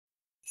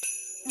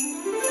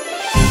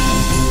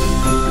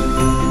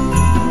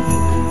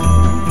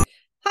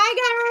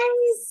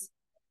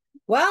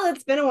Well,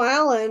 it's been a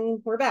while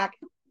and we're back.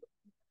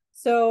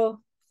 So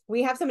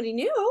we have somebody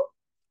new.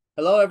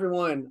 Hello,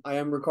 everyone. I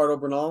am Ricardo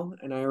Bernal,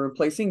 and I am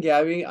replacing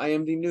Gabby. I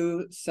am the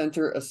new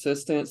center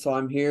assistant, so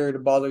I'm here to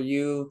bother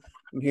you.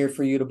 I'm here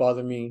for you to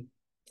bother me.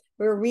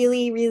 We're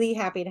really, really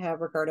happy to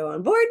have Ricardo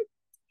on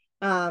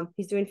board.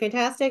 He's doing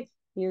fantastic.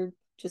 You're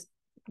just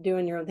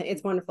doing your own thing.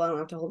 It's wonderful. I don't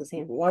have to hold his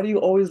hand. Why do you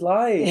always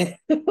lie?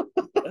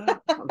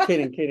 I'm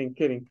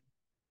kidding.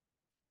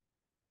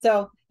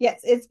 So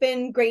yes, it's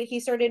been great. He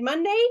started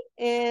Monday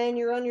and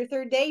you're on your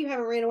third day. You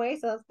haven't ran away,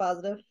 so that's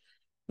positive.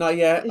 Not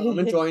yet. I'm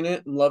enjoying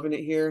it. I'm loving it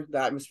here. The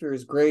atmosphere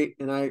is great,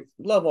 and I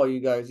love all you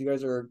guys. You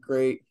guys are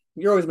great.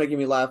 You're always making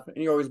me laugh,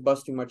 and you're always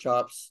busting my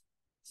chops.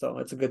 So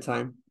it's a good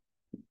time.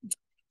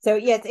 So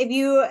yes, if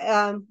you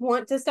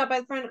want to stop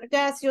by the front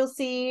desk, you'll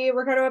see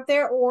Ricardo up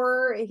there,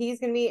 or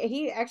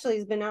he actually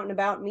has been out and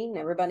about meeting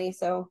everybody.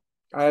 So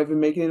I've been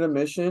making it a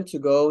mission to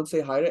go and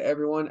say hi to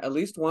everyone at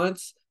least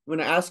once. When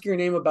I ask your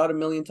name about a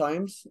million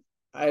times,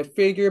 I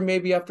figure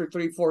maybe after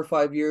 3, 4,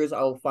 5 years,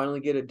 I'll finally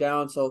get it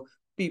down. So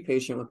be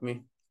patient with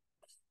me.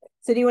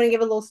 do you want to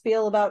give a little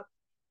spiel about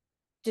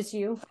just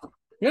you?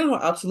 Yeah, no,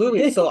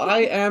 absolutely. So I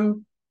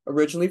am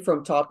originally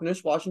from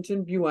Toppenish,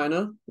 Washington,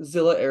 Buena,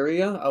 Zilla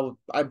area.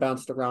 I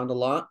bounced around a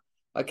lot.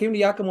 I came to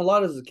Yakima a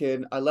lot as a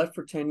kid. I left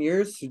for 10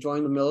 years to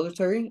join the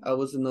military. I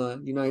was in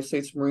the United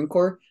States Marine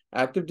Corps,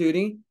 active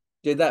duty.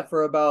 Did that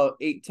for about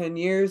 8, 10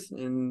 years,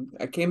 and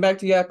I came back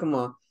to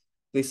Yakima.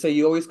 They say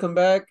you always come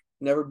back.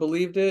 Never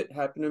believed it.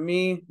 Happened to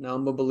me. Now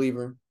I'm a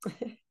believer.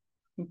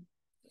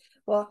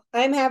 Well,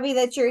 I'm happy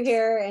that you're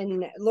here,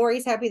 and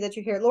Lori's happy that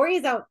you're here. Lori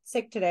is out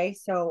sick today,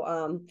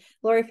 so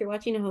Lori, if you're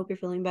watching, I hope you're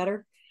feeling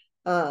better.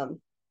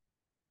 Um,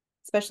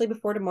 Especially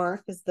before tomorrow,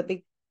 because the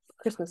big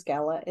Christmas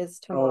gala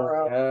is Oh,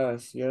 tomorrow.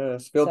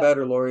 yes. Feel So,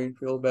 better, Lori.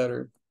 Feel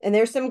better. and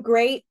there's some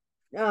great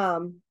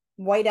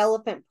white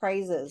elephant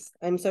prizes.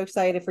 I'm so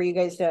excited for you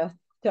guys to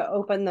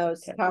open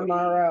those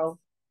tomorrow.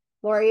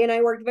 Lori and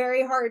I worked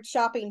very hard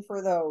shopping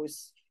for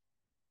those.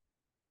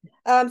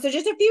 So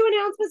just a few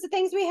announcements of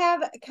things we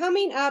have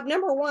coming up.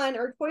 Number one,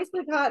 our Toys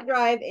for Tot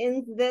drive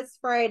ends this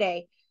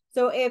Friday.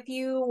 So if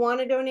you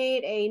want to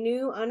donate a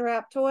new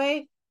unwrapped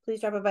toy,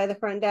 please drop it by the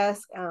front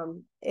desk.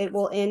 It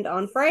will end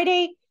on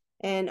Friday,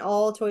 and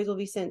all toys will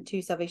be sent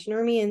to Salvation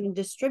Army and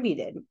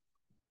distributed.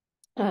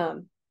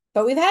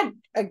 But we've had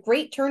a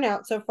great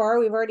turnout so far.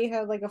 We've already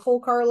had like a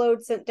full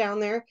carload sent down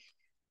there.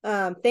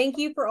 Thank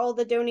you for all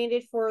that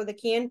donated for the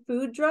canned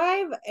food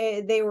drive.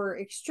 They were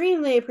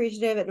extremely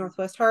appreciative at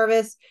Northwest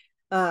Harvest.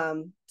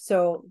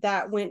 So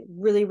that went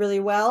really, really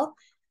well.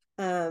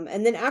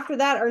 And then after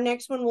that, our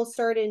next one will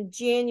start in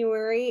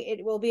January.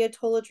 It will be a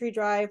toiletry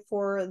drive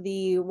for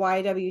the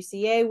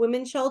YWCA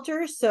women's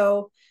shelter.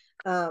 So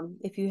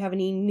if you have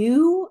any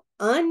new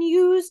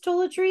unused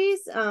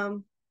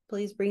toiletries,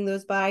 please bring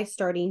those by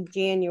starting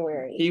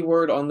January.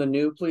 Keyword on the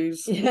new,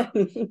 please. Yeah.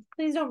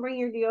 Please don't bring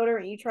your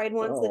deodorant you tried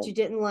once that you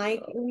didn't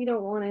like. We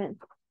don't want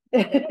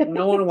it.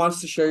 No one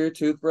wants to share your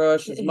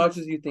toothbrush as much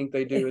as you think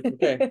they do. It's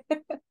okay.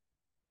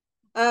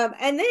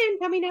 And then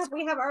coming up,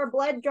 we have our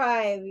blood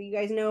drive. You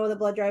guys know the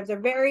blood drives are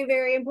very,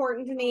 very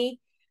important to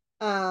me.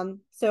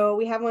 So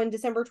we have one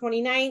December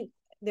 29th.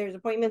 There's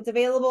appointments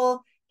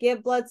available.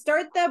 Give blood.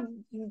 Start the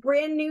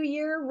brand new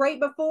year right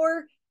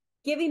before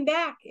giving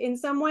back in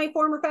some way,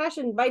 form, or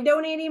fashion by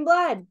donating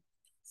blood.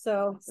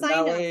 So sign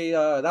up.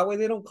 That way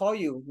they don't call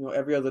you,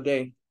 every other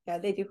day. Yeah,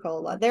 they do call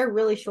a lot. They're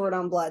really short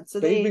on blood.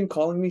 So They've been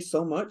calling me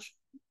so much.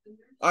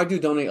 I do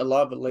donate a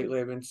lot, but lately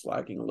I've been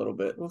slacking a little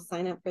bit. We'll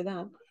sign up for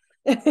that.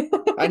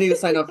 I need to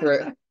sign up for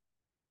it.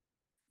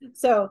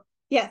 So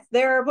yes,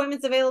 there are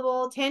appointments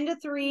available 10 to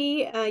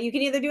 3. You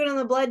can either do it on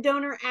the blood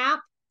donor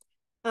app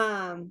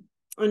on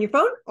your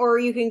phone, or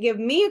you can give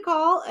me a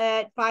call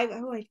at 5.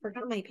 Oh, I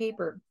forgot my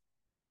paper.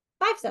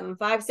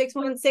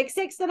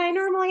 575-6166 that I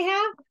normally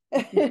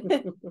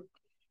have.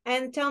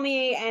 And tell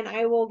me, and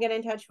I will get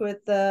in touch with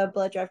the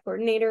blood drive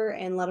coordinator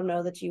and let them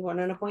know that you want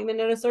an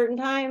appointment at a certain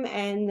time,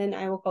 and then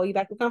I will call you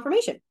back with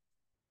confirmation.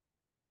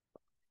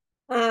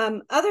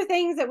 Other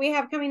things that we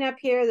have coming up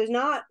here, there's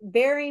not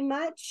very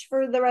much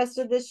for the rest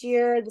of this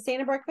year. The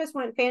Santa breakfast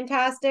went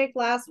fantastic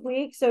last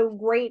week, so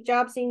great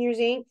job, Seniors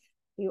Inc.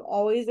 You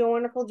always do a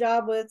wonderful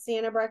job with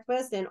Santa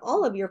breakfast and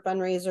all of your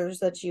fundraisers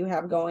that you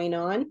have going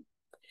on.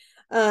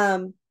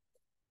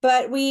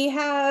 But we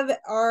have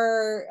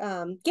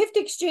our gift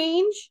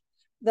exchange,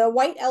 the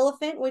White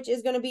Elephant, which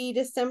is going to be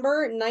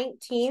December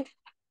 19th.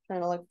 Trying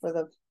to look for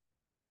the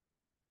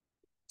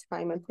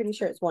time. I'm pretty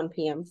sure it's 1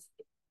 p.m.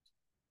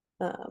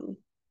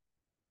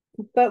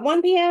 But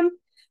 1 p.m.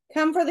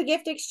 come for the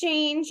gift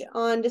exchange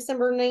on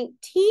December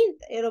 19th.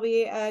 It'll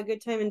be a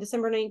good time, and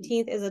December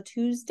 19th is a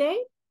Tuesday.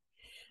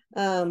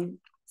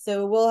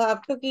 So we'll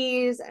have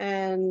cookies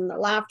and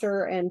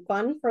laughter and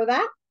fun for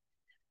that.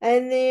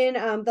 And then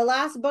the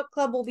last book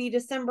club will be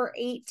December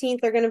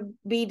 18th. They're going to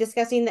be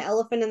discussing The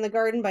Elephant in the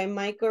Garden by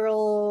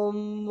Michael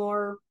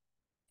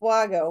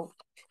Morfuago.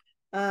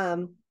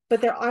 But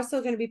they're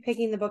also going to be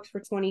picking the books for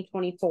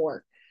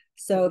 2024.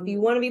 So if you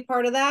want to be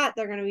part of that,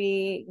 they're going to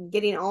be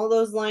getting all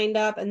those lined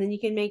up, and then you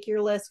can make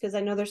your list, because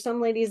I know there's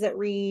some ladies that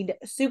read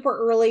super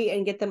early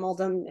and get them all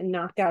done and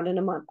knocked out in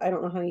a month. I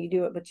don't know how you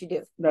do it, but you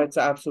do. That's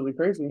absolutely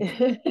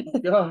crazy.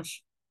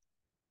 Gosh.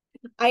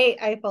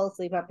 I fall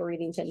asleep after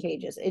reading 10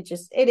 pages. It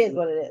is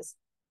what it is.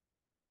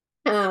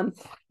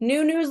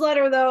 New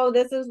newsletter though.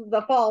 This is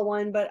the fall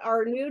one, but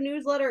our new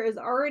newsletter is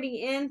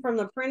already in from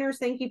the printers.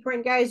 Thank you,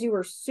 print guys. You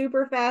were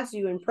super fast.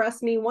 You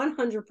impressed me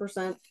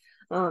 100%.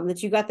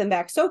 That you got them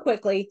back so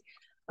quickly.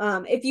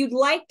 If you'd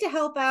like to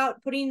help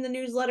out putting the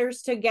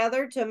newsletters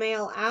together to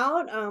mail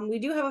out, we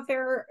do have a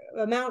fair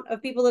amount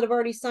of people that have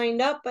already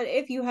signed up, but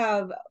if you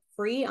have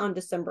free on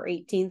December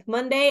 18th,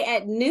 Monday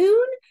at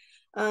noon,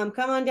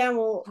 come on down.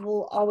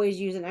 We'll always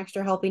use an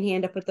extra helping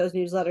hand to put those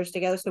newsletters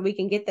together so we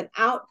can get them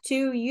out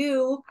to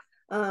you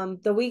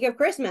the week of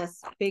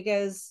Christmas,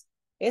 because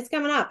it's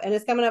coming up, and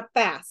it's coming up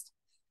fast.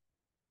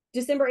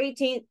 December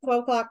 18th,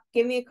 12 o'clock,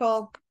 give me a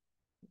call.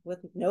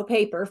 With no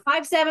paper,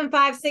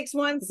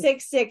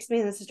 575-6166.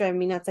 Man, this is driving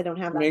me nuts. I don't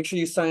have that. Make sure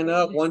you sign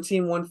up. One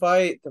team, one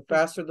fight. The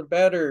faster, the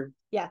better.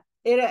 Yeah,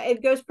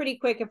 it goes pretty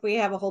quick if we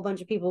have a whole bunch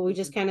of people. We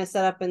just kind of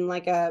set up in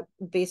like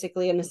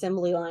basically an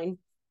assembly line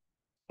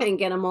and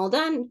get them all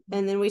done,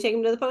 and then we take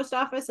them to the post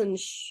office and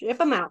ship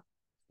them out.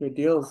 Good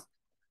deals.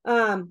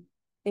 And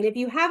if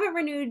you haven't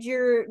renewed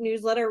your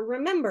newsletter,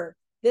 remember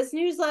this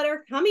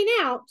newsletter coming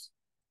out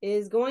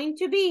is going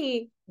to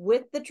be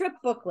with the trip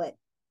booklet.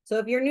 So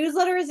if your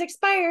newsletter is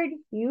expired,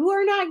 you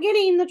are not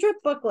getting the trip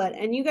booklet,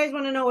 and you guys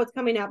want to know what's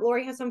coming up.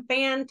 Lori has some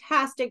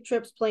fantastic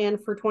trips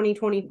planned for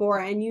 2024,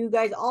 and you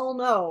guys all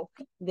know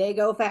they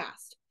go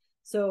fast.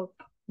 So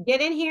get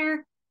in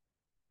here,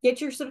 get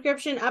your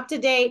subscription up to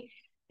date,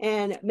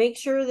 and make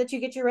sure that you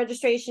get your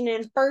registration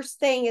in first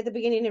thing at the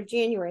beginning of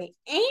January.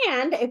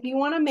 And if you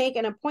want to make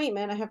an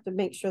appointment, I have to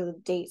make sure the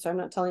date so I'm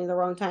not telling you the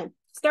wrong time.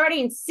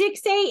 Starting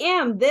 6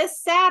 a.m. this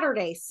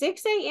Saturday,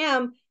 6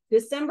 a.m.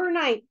 December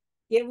 9th,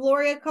 give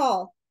Lori a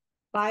call,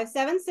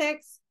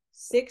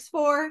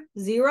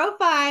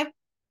 576-6405.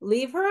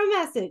 Leave her a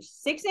message,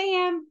 6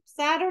 a.m.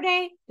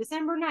 Saturday,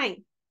 December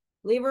 9th.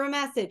 Leave her a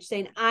message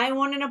saying, I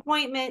want an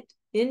appointment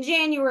in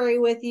January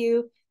with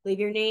you. Leave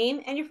your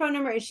name and your phone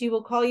number, and she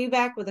will call you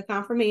back with a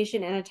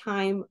confirmation and a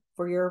time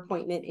for your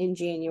appointment in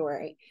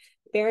January.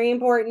 Very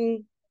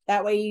important.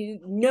 That way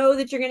you know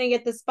that you're going to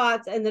get the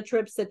spots and the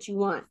trips that you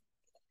want.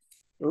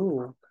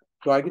 Ooh.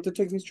 Do I get to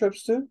take these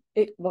trips too?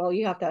 Well,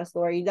 you have to ask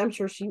Lori. I'm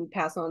sure she would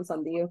pass on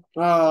some to you.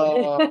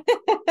 Oh,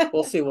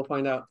 we'll see. We'll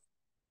find out.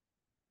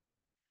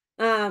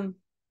 Other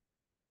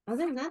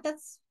than that,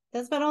 that's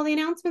about all the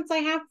announcements I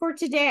have for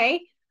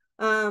today.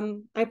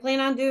 I plan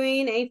on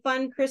doing a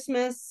fun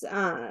Christmas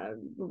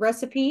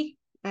recipe.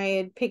 I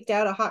had picked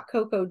out a hot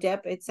cocoa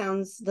dip. It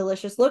sounds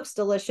delicious, looks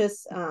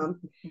delicious.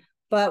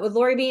 But with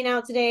Lori being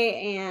out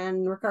today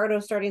and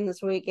Ricardo starting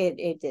this week,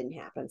 it didn't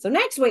happen. So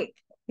next week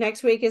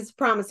is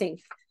promising.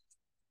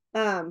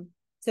 So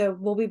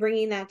we'll be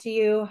bringing that to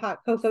you,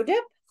 hot cocoa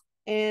dip.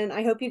 And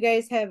I hope you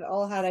guys have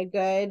all had a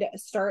good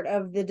start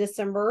of the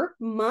December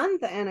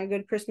month and a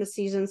good Christmas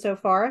season so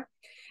far.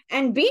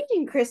 And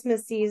being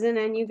Christmas season,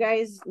 and you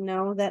guys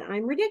know that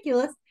I'm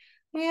ridiculous,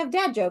 I have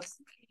dad jokes.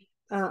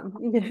 No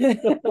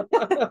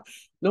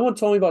one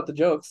told me about the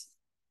jokes.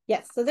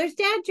 Yes, so there's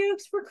dad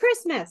jokes for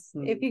Christmas,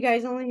 if you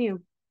guys only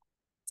knew.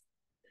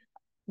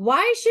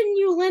 Why shouldn't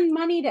you lend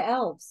money to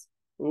elves?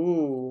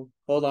 Ooh,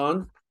 hold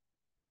on.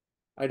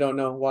 I don't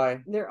know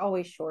why. They're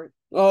always short.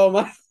 Oh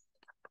my.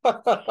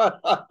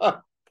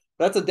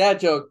 That's a dad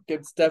joke.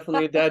 It's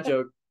definitely a dad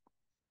joke.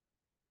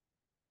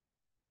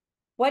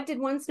 What did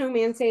one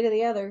snowman say to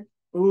the other?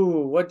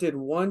 Ooh, what did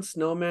one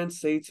snowman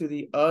say to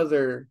the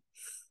other?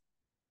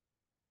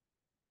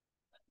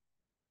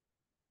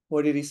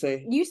 What did he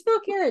say? You smell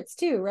carrots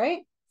too, right?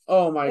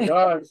 Oh my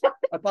gosh.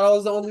 I thought I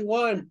was the only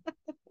one.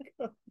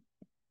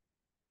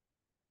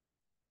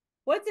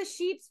 What's a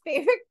sheep's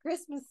favorite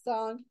Christmas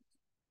song?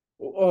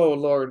 Oh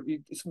Lord.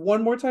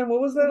 One more time.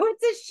 What was that?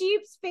 What's a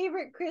sheep's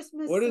favorite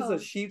Christmas song? What is a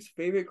sheep's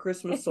favorite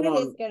Christmas song?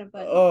 It's kind of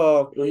funny.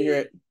 Oh, let me hear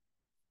it.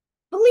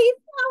 Feliz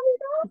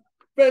Navidad.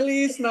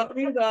 Feliz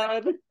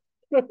Navidad.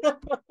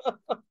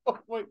 Oh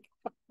my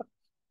God.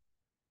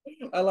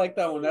 I like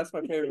that one. That's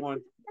my favorite one.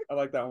 I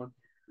like that one.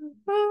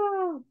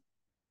 Oh.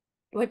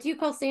 What do you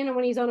call Santa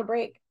when he's on a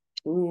break?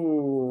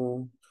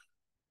 Ooh.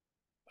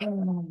 I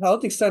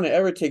don't think Santa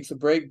ever takes a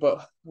break,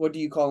 but what do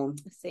you call him?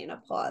 A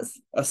Santa Claus.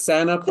 A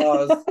Santa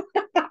Claus.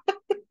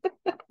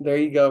 There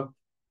you go.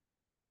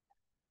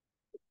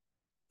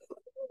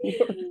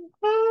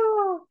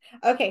 Oh.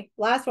 Okay,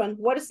 last one.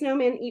 What do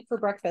snowmen eat for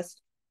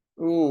breakfast?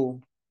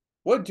 Ooh.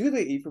 What do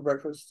they eat for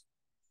breakfast?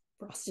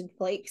 Frosted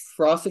Flakes.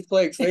 Frosted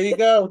Flakes. There you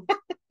go.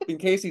 In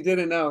case you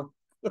didn't know.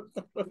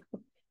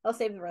 I'll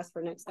save the rest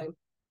for next time.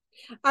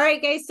 All right,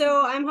 guys.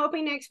 So I'm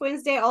hoping next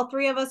Wednesday, all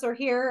three of us are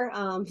here.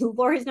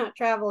 Lori's not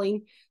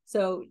traveling.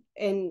 So,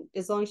 and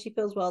as long as she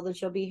feels well, then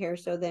she'll be here.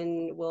 So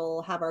then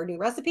we'll have our new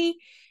recipe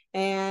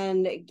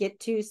and get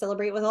to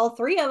celebrate with all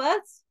three of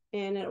us.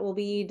 And it will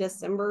be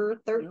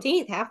December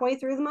 13th, halfway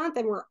through the month.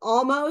 And we're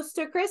almost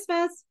to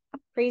Christmas.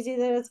 crazy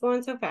that it's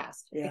going so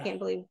fast. Yeah. I can't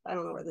believe, I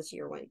don't know where this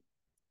year went.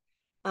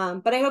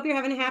 But I hope you're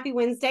having a happy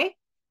Wednesday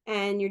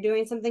and you're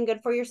doing something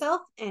good for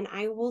yourself. And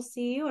I will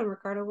see you, and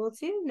Ricardo will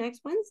too,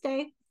 next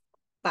Wednesday.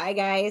 Bye,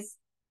 guys.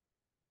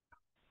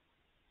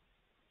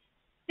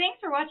 Thanks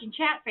for watching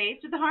Chat Face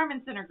with the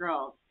Harman Center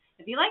girls.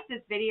 If you like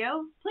this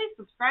video, please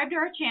subscribe to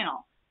our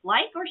channel.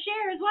 Like or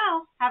share as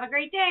well. Have a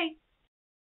great day.